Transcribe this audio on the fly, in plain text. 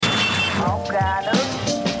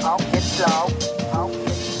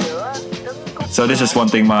So this is one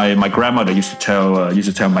thing my grandmother used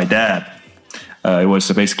to tell my dad. It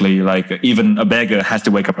was basically like even a beggar has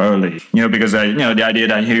to wake up early, because the idea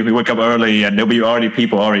that he wake up early and there'll be already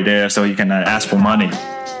people already there, so he can ask for money.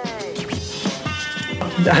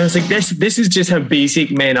 I was like, this is just how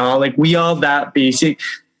basic men are. Like, we are that basic.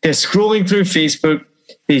 They're scrolling through Facebook.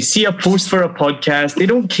 They see a post for a podcast. They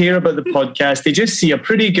don't care about the podcast. They just see a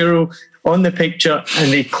pretty girl on the picture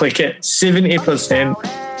and they click it. 70%.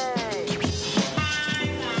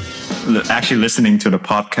 Actually listening to the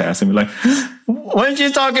podcast and be like, when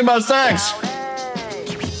she's talking about sex?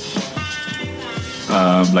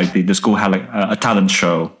 Like the school had like a talent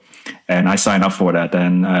show, and I signed up for that.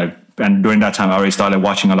 And during that time, I already started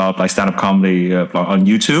watching a lot of like stand-up comedy on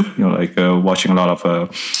YouTube. Watching a lot of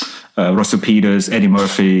Russell Peters, Eddie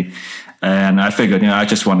Murphy, and I figured, I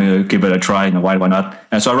just want to give it a try. Why not?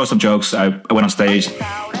 And so I wrote some jokes. I went on stage.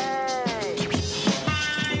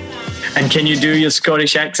 And can you do your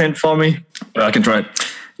Scottish accent for me? I can try it.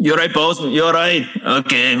 You're right, boss. You're right.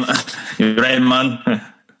 Okay. You're right, man.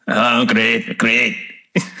 Oh, great.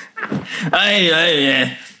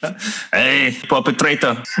 Hey,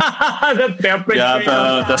 perpetrator. The perpetrator.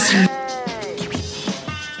 Yeah,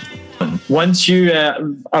 Once you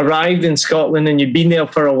arrived in Scotland and you'd been there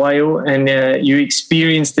for a while and you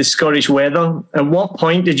experienced the Scottish weather, at what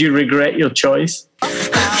point did you regret your choice?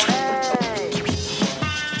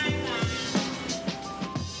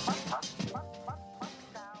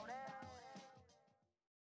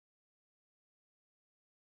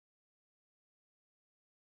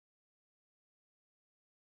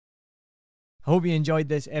 I hope you enjoyed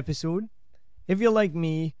this episode. If you're like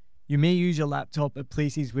me, you may use your laptop at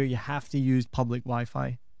places where you have to use public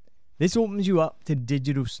Wi-Fi. This opens you up to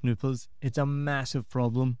digital snoopers. It's a massive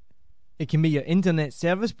problem. It can be your internet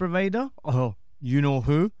service provider, or you know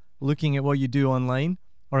who, looking at what you do online,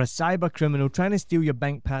 or a cyber criminal trying to steal your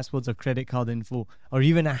bank passwords or credit card info, or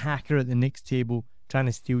even a hacker at the next table trying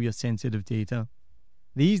to steal your sensitive data.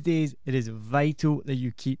 These days, it is vital that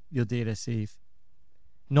you keep your data safe.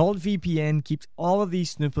 NordVPN keeps all of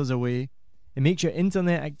these snoopers away. It makes your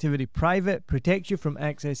internet activity private, protects you from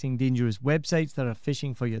accessing dangerous websites that are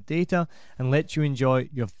phishing for your data, and lets you enjoy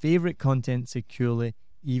your favorite content securely,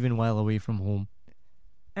 even while away from home.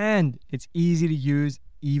 And it's easy to use,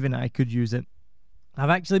 even I could use it. I've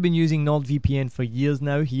actually been using NordVPN for years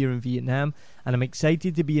now here in Vietnam, and I'm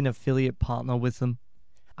excited to be an affiliate partner with them.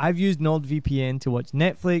 I've used NordVPN to watch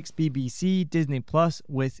Netflix, BBC, Disney Plus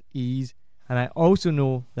with ease. And I also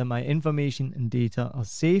know that my information and data are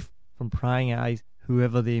safe from prying eyes,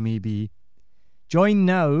 whoever they may be. Join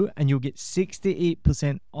now and you'll get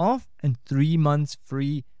 68% off and 3 months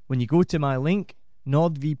free when you go to my link,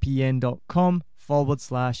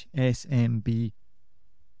 nordvpn.com/SMB.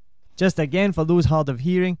 Just again, for those hard of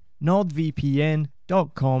hearing,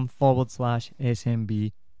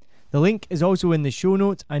 nordvpn.com/SMB. The link is also in the show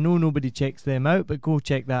notes. I know nobody checks them out, but go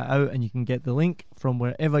check that out and you can get the link from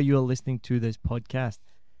wherever you are listening to this podcast.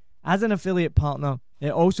 As an affiliate partner,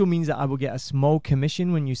 it also means that I will get a small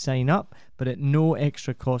commission when you sign up, but at no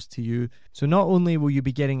extra cost to you. So not only will you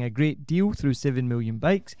be getting a great deal through 7 Million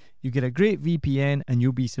Bikes, you get a great VPN and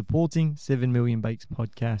you'll be supporting 7 Million Bikes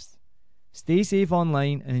podcast. Stay safe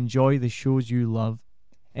online and enjoy the shows you love.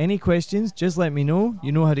 Any questions, just let me know.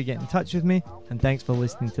 You know how to get in touch with me. And thanks for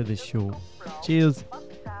listening to this show. Cheers.